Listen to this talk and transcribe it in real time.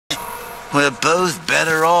We're both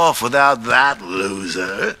better off without that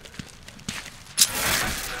loser.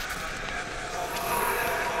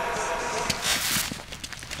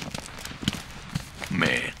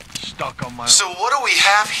 Man, stuck on my... So what do we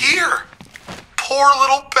have here? Poor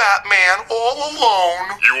little Batman all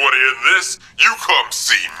alone. You want to hear this? You come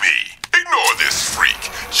see me. Ignore this freak.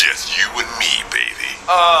 Just you and me, baby.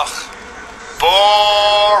 Ugh.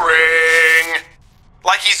 Boring.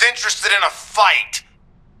 Like he's interested in a fight.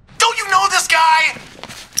 Don't you know this guy?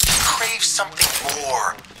 He craves something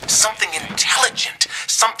more. Something intelligent.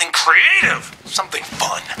 Something creative. Something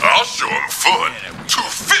fun. I'll show him fun. 2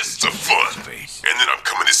 fists of fun. And then I'm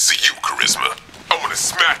coming to see you, Charisma. I'm gonna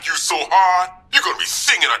smack you so hard, you're gonna be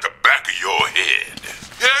singing at the back of your head.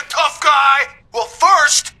 Yeah, tough guy. Well,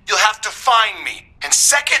 first, you'll have to find me. And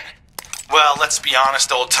second, well, let's be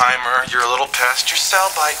honest, old-timer, you're a little past your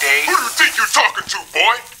sell-by date. Who do you think you're talking to,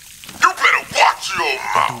 boy? You better watch your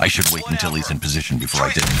mouth. I should wait until he's in position before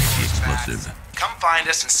I detonate the explosive. Come find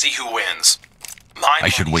us and see who wins. I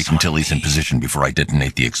should wait until he's in position before I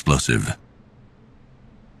detonate the explosive.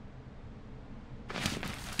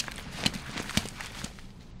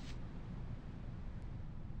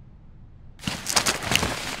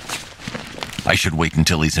 I should wait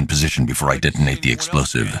until he's in position before I detonate the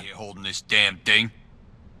explosive. Holding this damn thing.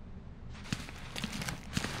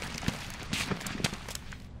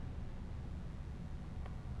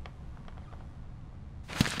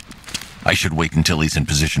 I should wait until he's in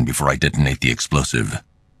position before I detonate the explosive.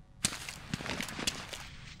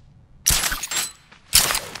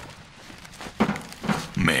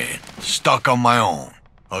 Man, stuck on my own.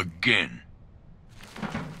 Again.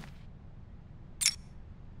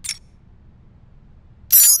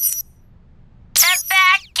 The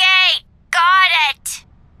back gate! Got it!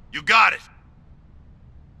 You got it.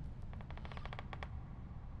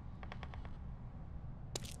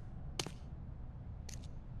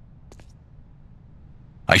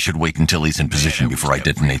 I should wait until he's in position before I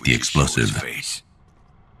detonate the explosive. It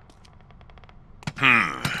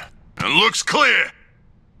looks clear.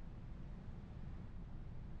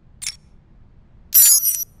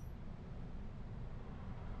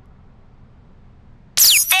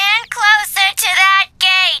 Stand closer to that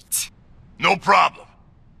gate! No problem.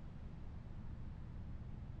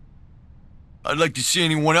 I'd like to see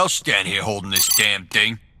anyone else stand here holding this damn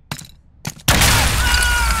thing.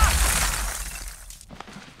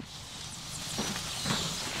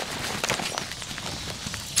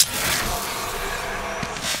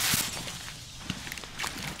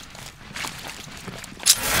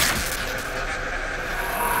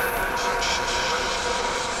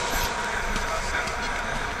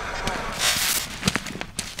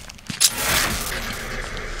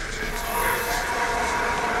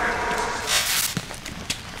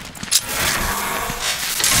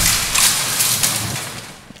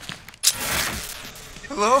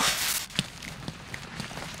 Hello?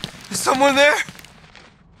 Is someone there?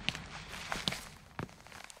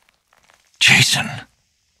 Jason,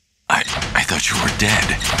 I thought you were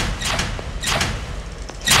dead.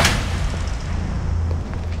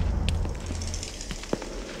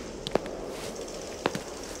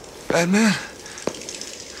 Batman?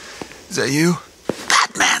 Is that you?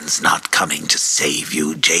 Batman's not coming to save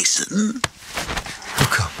you, Jason. How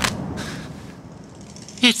come?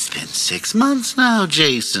 It's been 6 months now,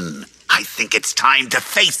 Jason. I think it's time to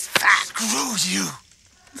face that. Screw you.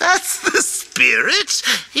 That's the spirit.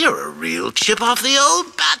 You're a real chip off the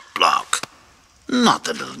old bat block. Not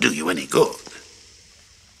that it'll do you any good.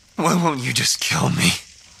 Why won't you just kill me?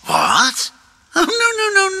 What? Oh,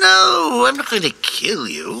 no. I'm not going to kill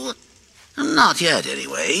you. Not yet,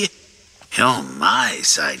 anyway. You're my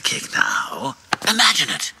sidekick now. Imagine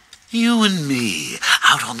it. You and me,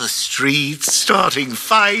 out on the streets, starting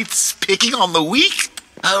fights, picking on the weak.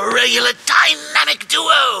 A regular dynamic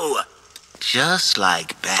duo. Just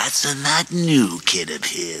like Bats and that new kid of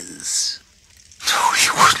his. No, he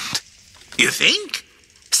wouldn't. You think?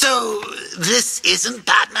 So, this isn't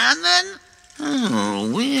Batman, then? Oh,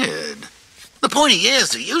 weird. The pointy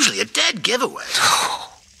ears are usually a dead giveaway.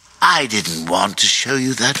 I didn't want to show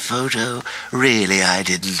you that photo. Really, I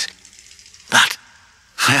didn't. But,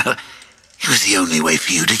 well, it was the only way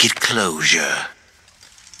for you to get closure.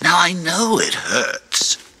 Now, I know it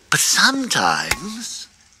hurts, but sometimes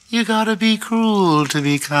you gotta be cruel to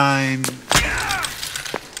be kind.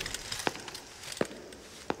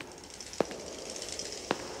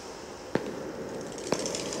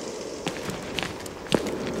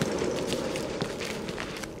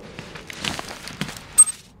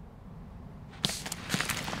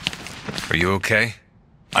 Are you okay?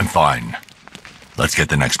 I'm fine. Let's get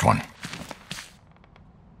the next one.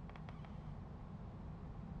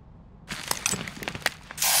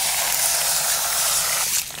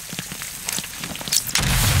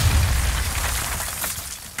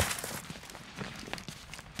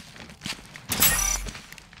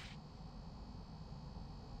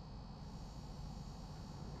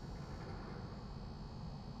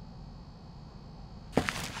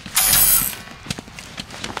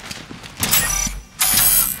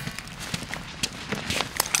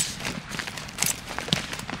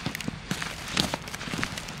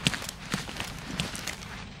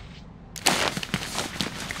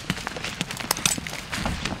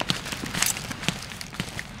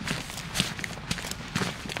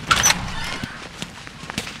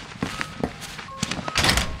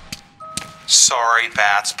 Sorry,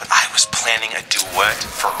 Bats, but I was planning a duet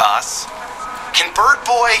for us. Can Bird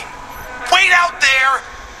Boy wait out there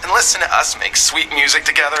and listen to us make sweet music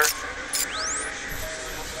together?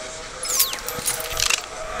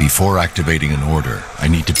 Before activating an order, I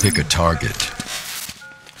need to pick a target.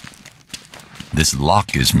 This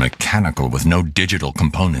lock is mechanical with no digital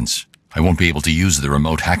components. I won't be able to use the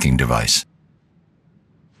remote hacking device.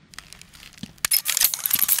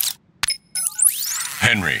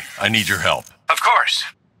 Henry, I need your help. Of course.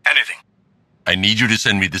 Anything. I need you to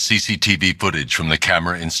send me the CCTV footage from the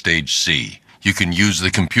camera in Stage C. You can use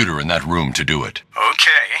the computer in that room to do it.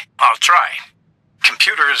 Okay, I'll try.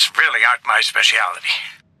 Computers really aren't my specialty.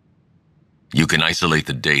 You can isolate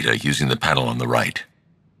the data using the panel on the right.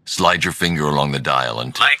 Slide your finger along the dial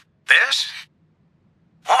until... Like this?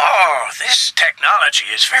 Oh, this technology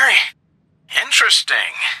is very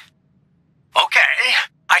interesting. Okay,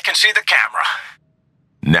 I can see the camera.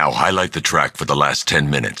 Now highlight the track for the last 10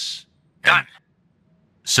 minutes. Done.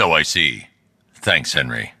 So I see. Thanks,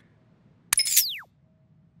 Henry.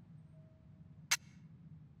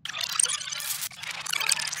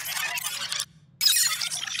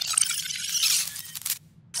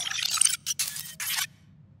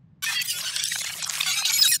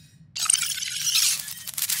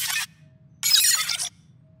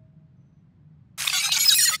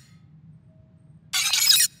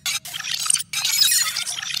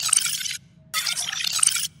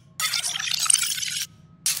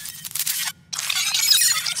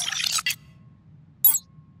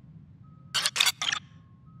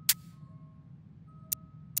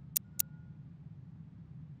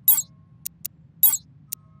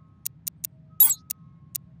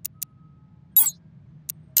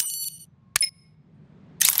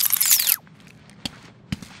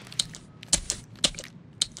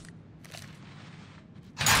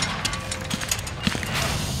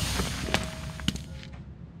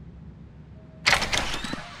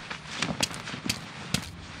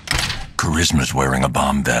 Charisma's wearing a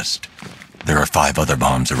bomb vest. There are 5 other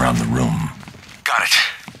bombs around the room. Got it.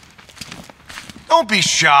 Don't be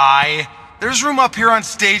shy. There's room up here on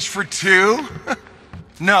stage for 2.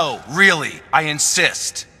 No, really, I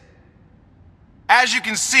insist. As you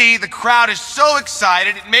can see, the crowd is so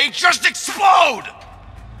excited it may just explode!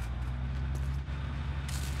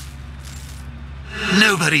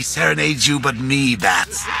 Nobody serenades you but me,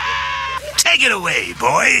 Bats. Take it away,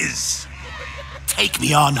 boys. Take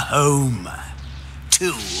me on home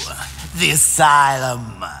to the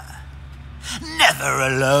asylum. Never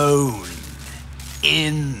alone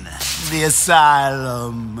in the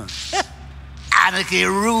asylum. Anarchy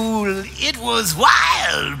ruled, it was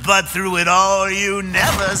wild, but through it all you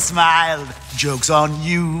never smiled. Joke's on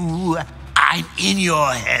you, I'm in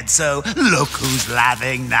your head, so look who's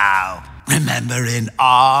laughing now. Remember in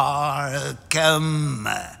Arkham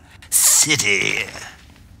City,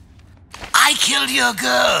 I killed your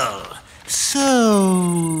girl,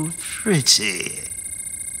 so pretty.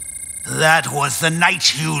 That was the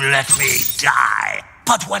night you let me die.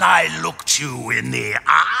 But when I looked you in the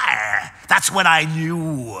eye, that's when I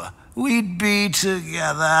knew we'd be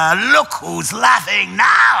together. Look who's laughing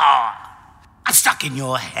now. I'm stuck in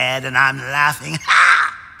your head and I'm laughing.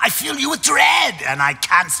 Ha! I feel you with dread and I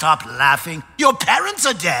can't stop laughing. Your parents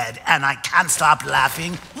are dead and I can't stop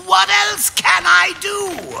laughing. What else can I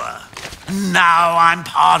do? Now I'm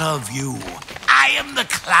part of you. I am the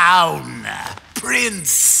clown,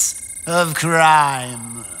 prince of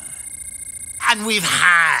crime. And we've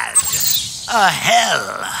had a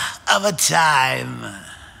hell of a time.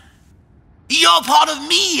 You're part of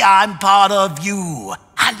me, I'm part of you.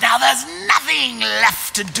 And now there's nothing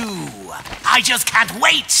left to do. I just can't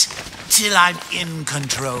wait till I'm in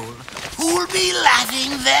control. Who'll be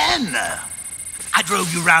laughing then? I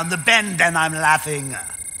drove you round the bend and I'm laughing.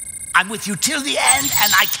 I'm with you till the end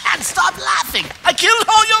and I can't stop laughing. I killed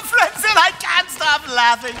all your friends and I can't stop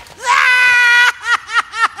laughing.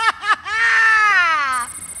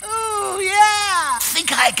 Oh, yeah.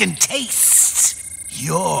 Think I can taste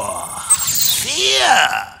your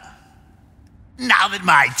fear. Now that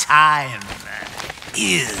my time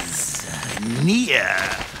is near,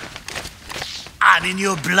 I'm in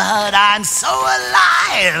your blood, I'm so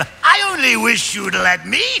alive. I only wish you'd let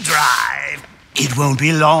me drive. It won't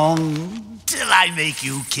be long till I make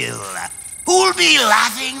you kill. Who'll be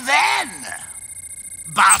laughing then?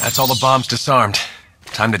 That's all the bombs disarmed.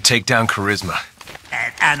 Time to take down Charisma.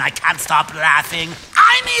 And I can't stop laughing.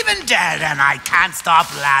 I'm even dead and I can't stop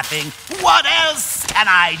laughing. What else can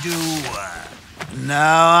I do?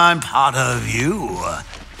 Now I'm part of you.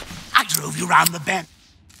 I drove you round the bend.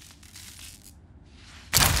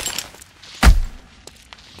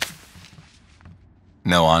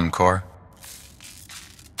 No encore?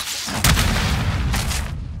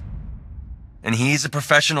 And he's a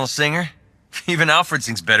professional singer? Even Alfred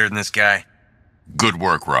sings better than this guy. Good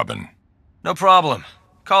work, Robin. No problem.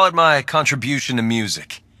 Call it my contribution to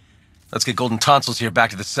music. Let's get Golden Tonsils here back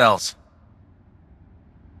to the cells.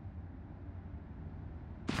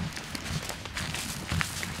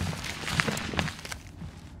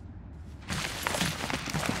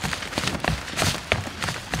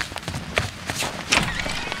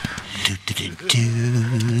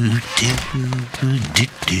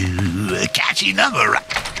 Catchy number.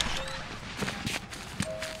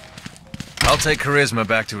 I'll take Charisma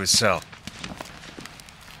back to his cell.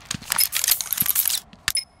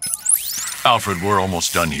 Alfred, we're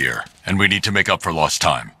almost done here, and we need to make up for lost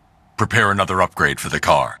time. Prepare another upgrade for the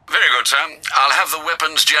car. Very good, sir. I'll have the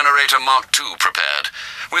weapons generator Mark II prepared.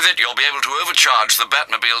 With it, you'll be able to overcharge the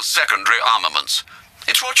Batmobile's secondary armaments.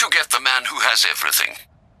 It's what you get the man who has everything.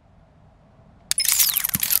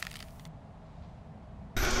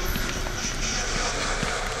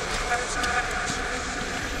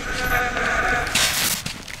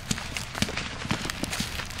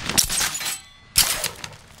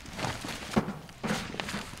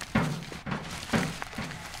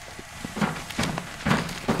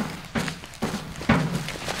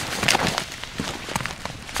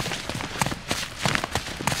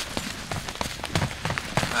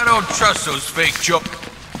 I don't trust those fake jokes.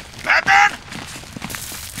 Batman?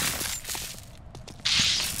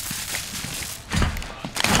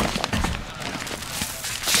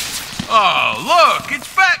 Oh, look,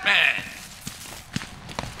 it's Batman!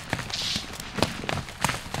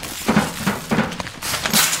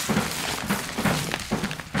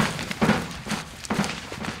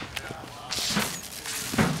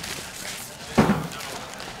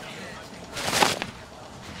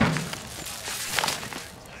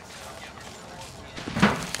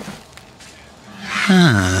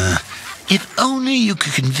 If only you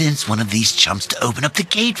could convince one of these chumps to open up the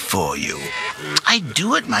gate for you. I'd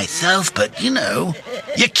do it myself, but, you know,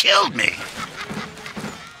 you killed me.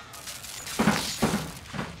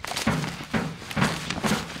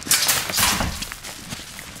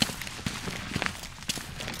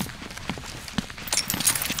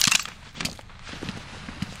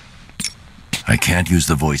 I can't use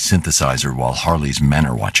the voice synthesizer while Harley's men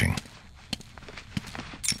are watching.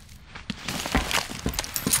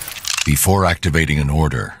 Before activating an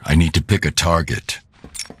order, I need to pick a target.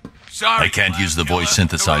 Sorry, I can't use the voice Blackula.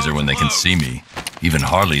 synthesizer when they can see me. Even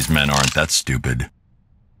Harley's men aren't that stupid.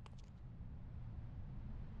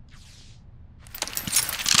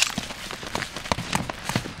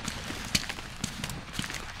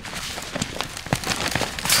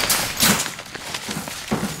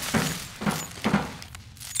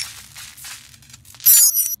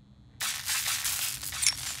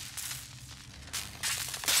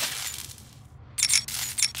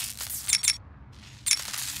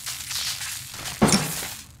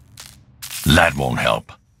 That won't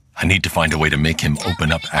help. I need to find a way to make him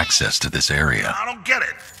open up access to this area. I don't get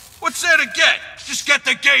it. What's there to get? Just get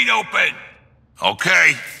the gate open!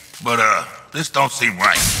 Okay, but this don't seem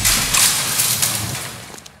right.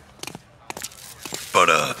 But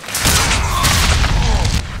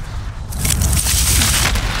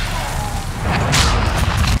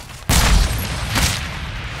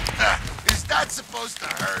is that supposed to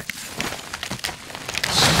hurt?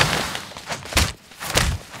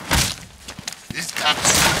 Is that...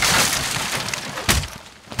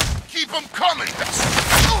 Keep them coming!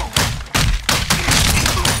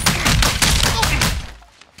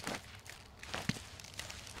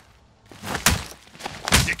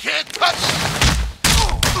 You can't touch!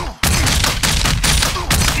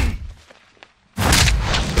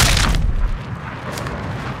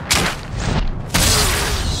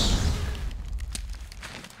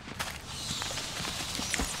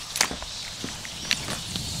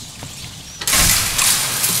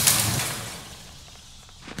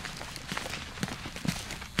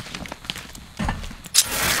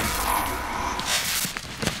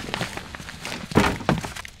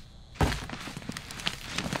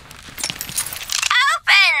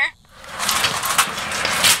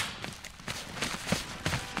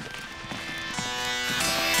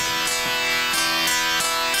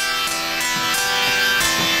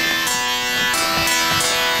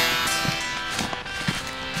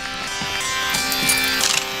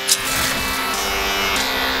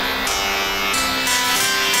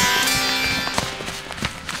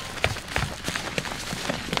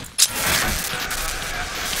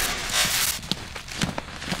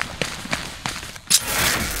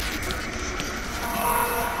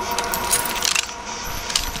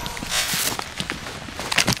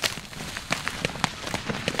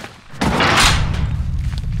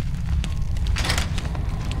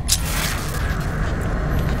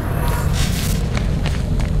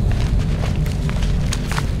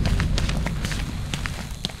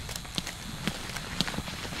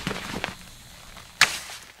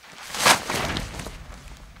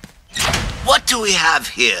 do we have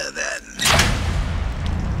here, then?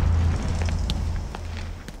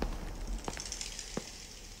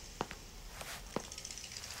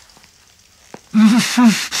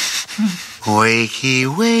 Wakey,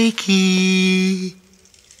 wakey.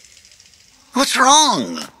 What's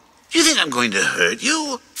wrong? Do you think I'm going to hurt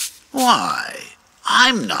you? Why?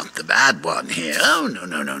 I'm not the bad one here. Oh, no,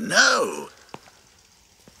 no, no, no.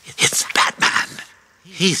 It's Batman.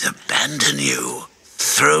 He's abandoned you,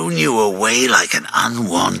 thrown you away like an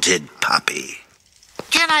unwanted puppy.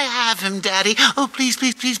 Can I have him, Daddy? Oh, please,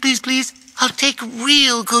 please, please, please, please. I'll take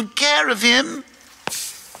real good care of him.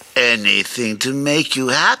 Anything to make you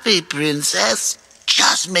happy, Princess.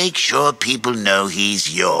 Just make sure people know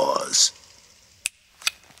he's yours.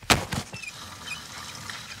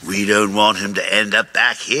 We don't want him to end up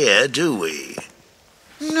back here, do we?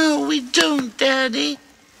 No, we don't, Daddy.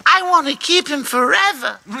 I want to keep him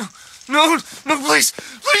forever. No, please,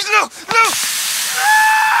 no!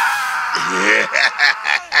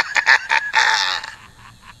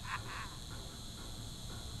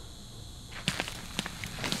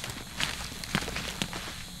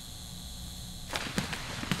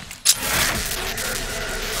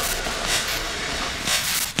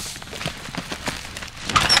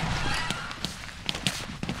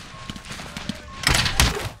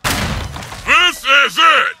 This is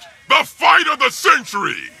it! The fight of the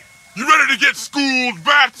century! You ready to get schooled,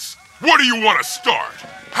 Bats? What do you want to start?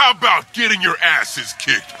 How about getting your asses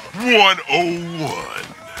kicked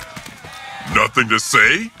 101? Nothing to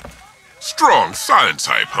say? Strong silent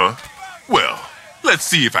type, huh? Well, let's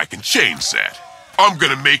see if I can change that. I'm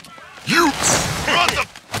gonna make you... What the...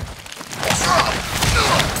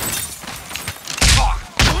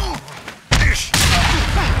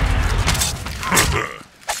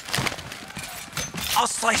 I'll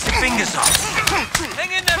slice your fingers off.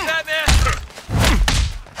 Hang in there, Batman!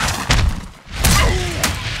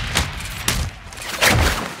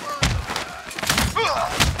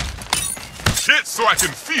 Hit so I can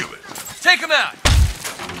feel it. Take him out!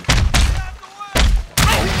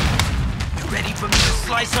 You ready for me to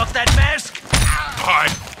slice off that mask? Fine.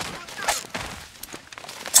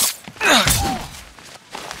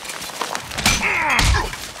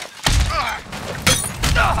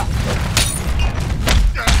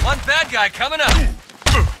 One bad guy coming up.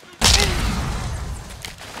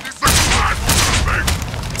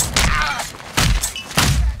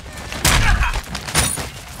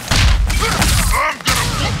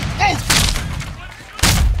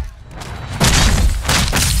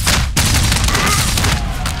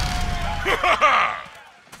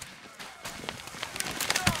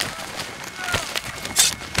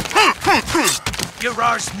 You're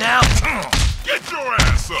ours now. Get your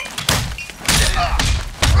ass up.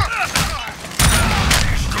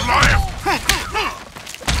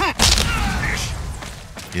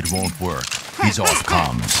 It won't work. He's off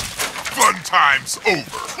comms. Fun time's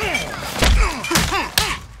over.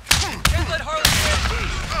 Can't let Harley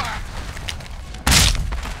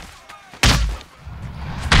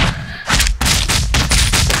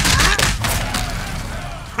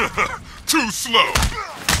Too slow.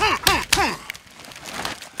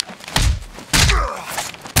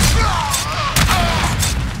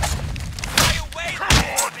 Come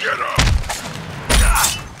on, get up.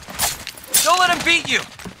 Don't let him beat you.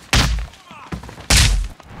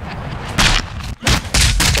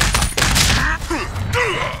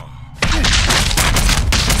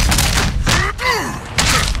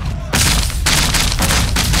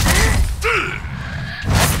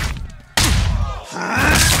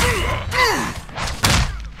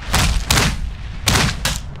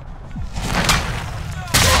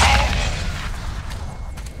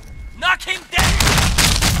 Knock him down!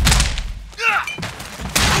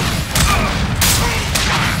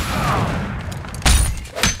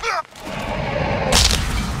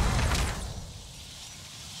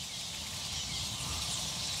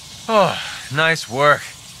 Oh, nice work.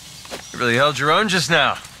 You really held your own just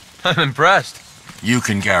now. I'm impressed. You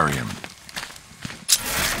can carry him.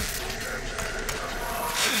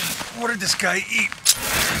 What did this guy eat?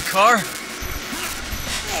 Car?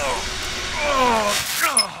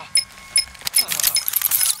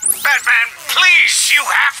 Batman, please, you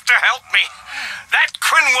have to help me. That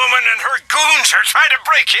Quinn woman and her goons are trying to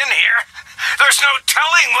break in here. There's no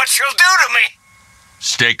telling what she'll do to me.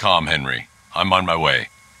 Stay calm, Henry. I'm on my way.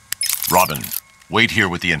 Robin, wait here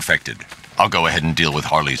with the infected. I'll go ahead and deal with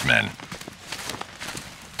Harley's men.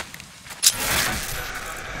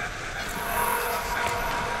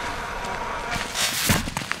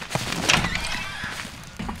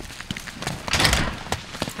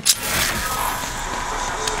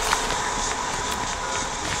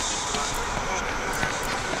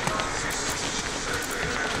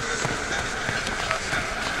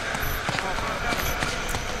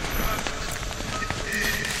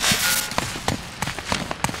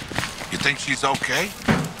 think she's okay?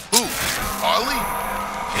 Who? Harley?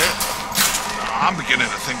 Yeah. I'm beginning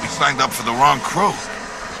to think we signed up for the wrong crew.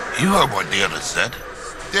 You heard what the others said.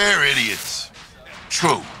 They're idiots.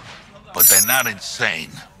 True, but they're not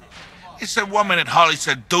insane. He said 1 minute Harley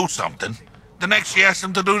said do something. The next she asked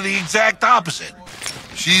him to do the exact opposite.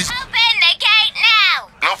 She's... Open the gate now!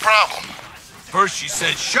 No problem. First she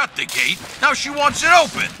said shut the gate, now she wants it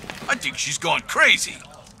open. I think she's gone crazy.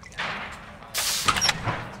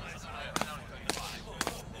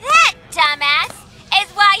 That, dumbass,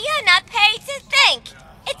 is why you're not paid to think.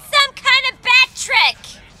 It's some kind of bat trick.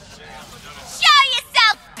 Show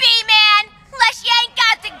yourself, B-Man, unless you ain't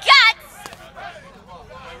got the guts.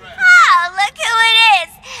 Oh, look who it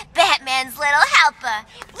is. Batman's little helper.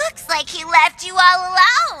 Looks like he left you all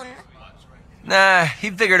alone. Nah,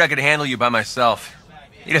 he figured I could handle you by myself.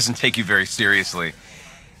 He doesn't take you very seriously.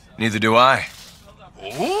 Neither do I.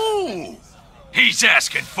 Ooh, he's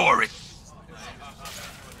asking for it.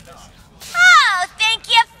 Oh, think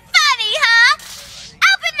you're funny, huh?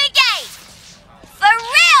 Open the gate! For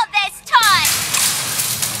real this time!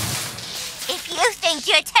 If you think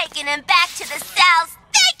you're taking him back to the cells,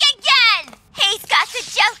 think again! He's got the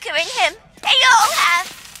Joker in him. They all have.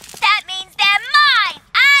 That means they're mine!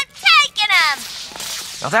 I'm taking them!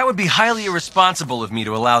 Now that would be highly irresponsible of me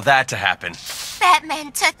to allow that to happen.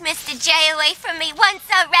 Batman took Mr. J away from me once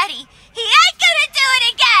already. He ain't gonna do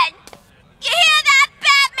it again! You hear that,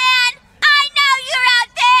 Batman? I know you're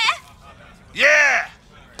out there! Yeah!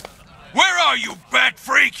 Where are you, Bat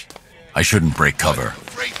Freak? I shouldn't break cover.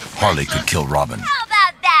 Harley could kill Robin. How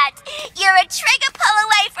about that? You're a trigger pull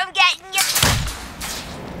away from getting your...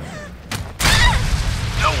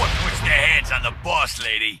 No one puts their hands on the boss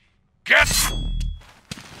lady. Get...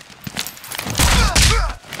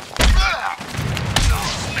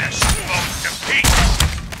 Smash you both to pieces.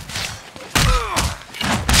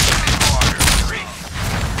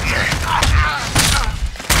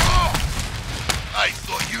 I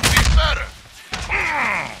thought you'd be better.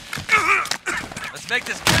 Let's make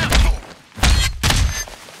this count.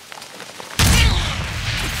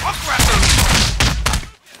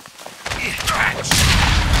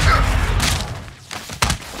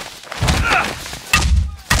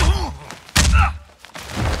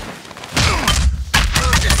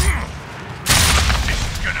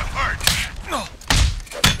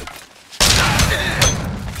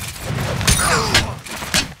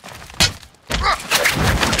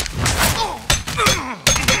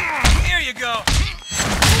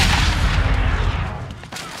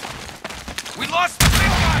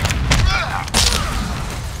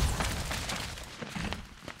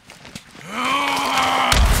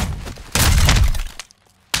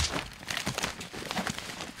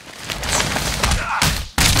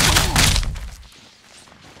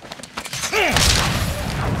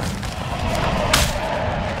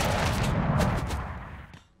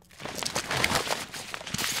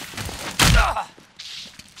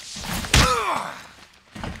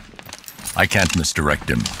 I can't misdirect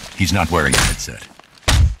him. He's not wearing a headset.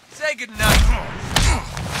 Say goodnight.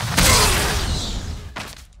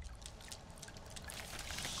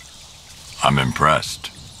 I'm impressed.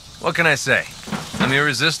 What can I say? I'm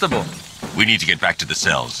irresistible. We need to get back to the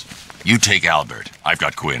cells. You take Albert. I've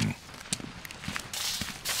got Quinn.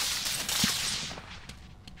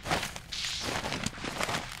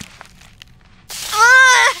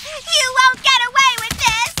 You won't get away with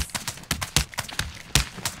this!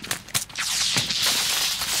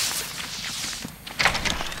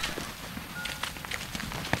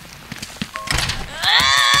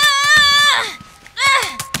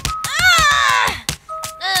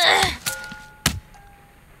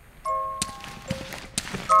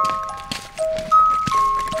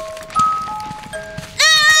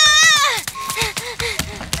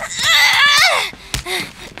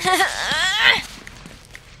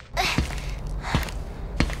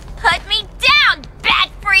 Put me down, bat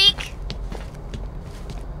freak!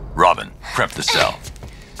 Robin, prep the cell.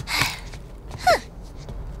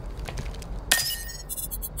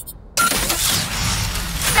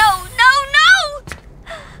 No, no, no!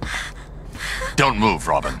 Don't move,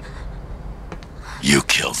 Robin. You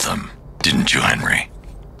killed them, didn't you, Henry?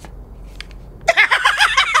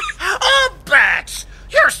 Oh, Bats!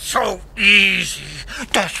 You're so easy.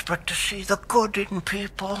 Desperate to see the good in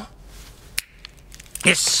people.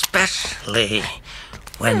 Especially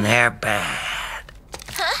when they're bad.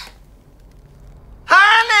 Huh?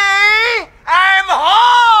 Honey! I'm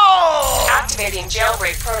home! Activating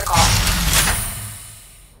jailbreak protocol.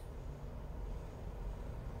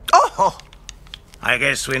 Oh! I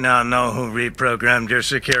guess we now know who reprogrammed your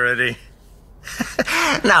security.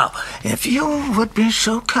 Now, if you would be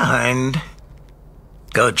so kind,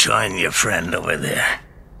 go join your friend over there.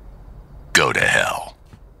 Go to hell.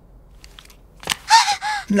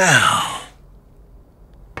 Now.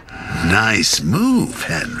 Nice move,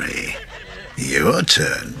 Henry. Your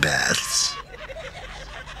turn, Bats.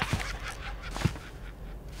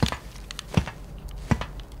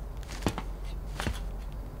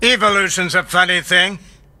 Evolution's a funny thing.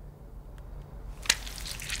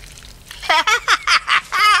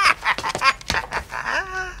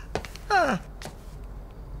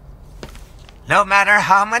 No matter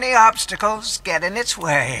how many obstacles get in its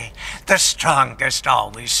way, the strongest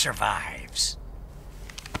always survives.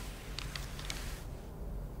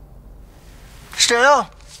 Still,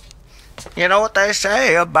 you know what they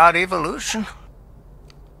say about evolution?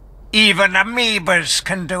 Even amoebas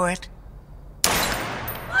can do it.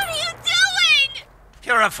 What are you doing?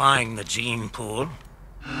 Purifying the gene pool.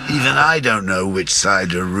 Even I don't know which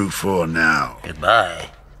side to root for now. Goodbye.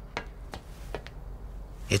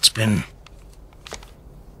 It's been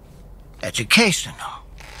educational.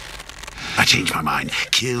 I changed my mind.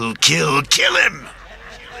 Kill him!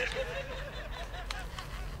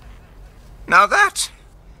 Now that's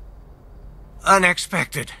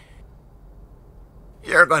unexpected.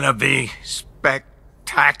 You're gonna be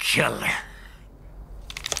spectacular.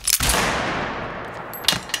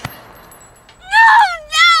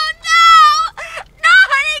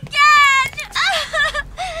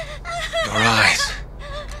 Your eyes.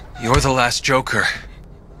 You're the last Joker.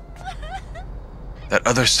 That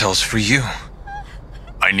other cell's for you.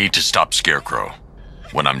 I need to stop Scarecrow.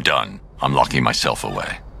 When I'm done, I'm locking myself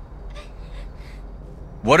away.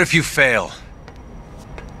 What if you fail?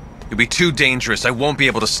 You'll be too dangerous. I won't be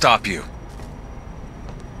able to stop you.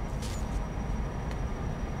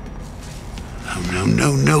 Oh,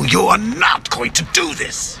 no, you are not going to do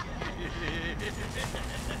this!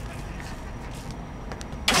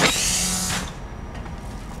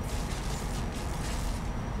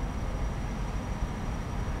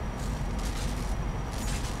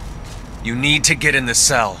 You need to get in the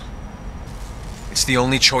cell. It's the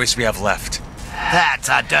only choice we have left. That's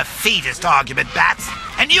a defeatist argument, Bats,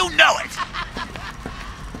 and you know it!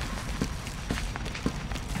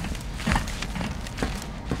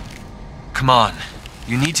 Come on.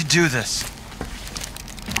 You need to do this.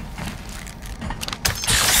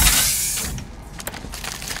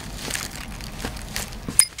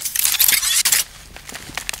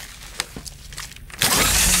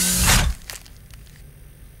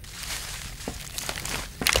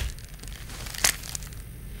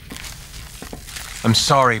 I'm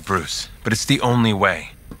sorry, Bruce, but it's the only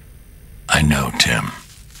way. I know, Tim.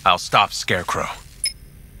 I'll stop Scarecrow.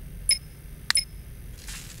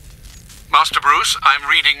 Master Bruce, I'm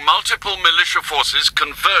reading multiple militia forces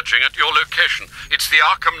converging at your location. It's the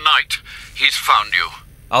Arkham Knight. He's found you.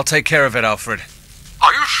 I'll take care of it, Alfred.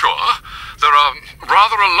 Are you sure? There are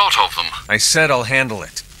rather a lot of them. I said I'll handle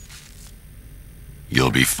it.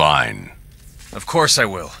 You'll be fine. Of course I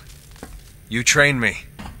will. You trained me.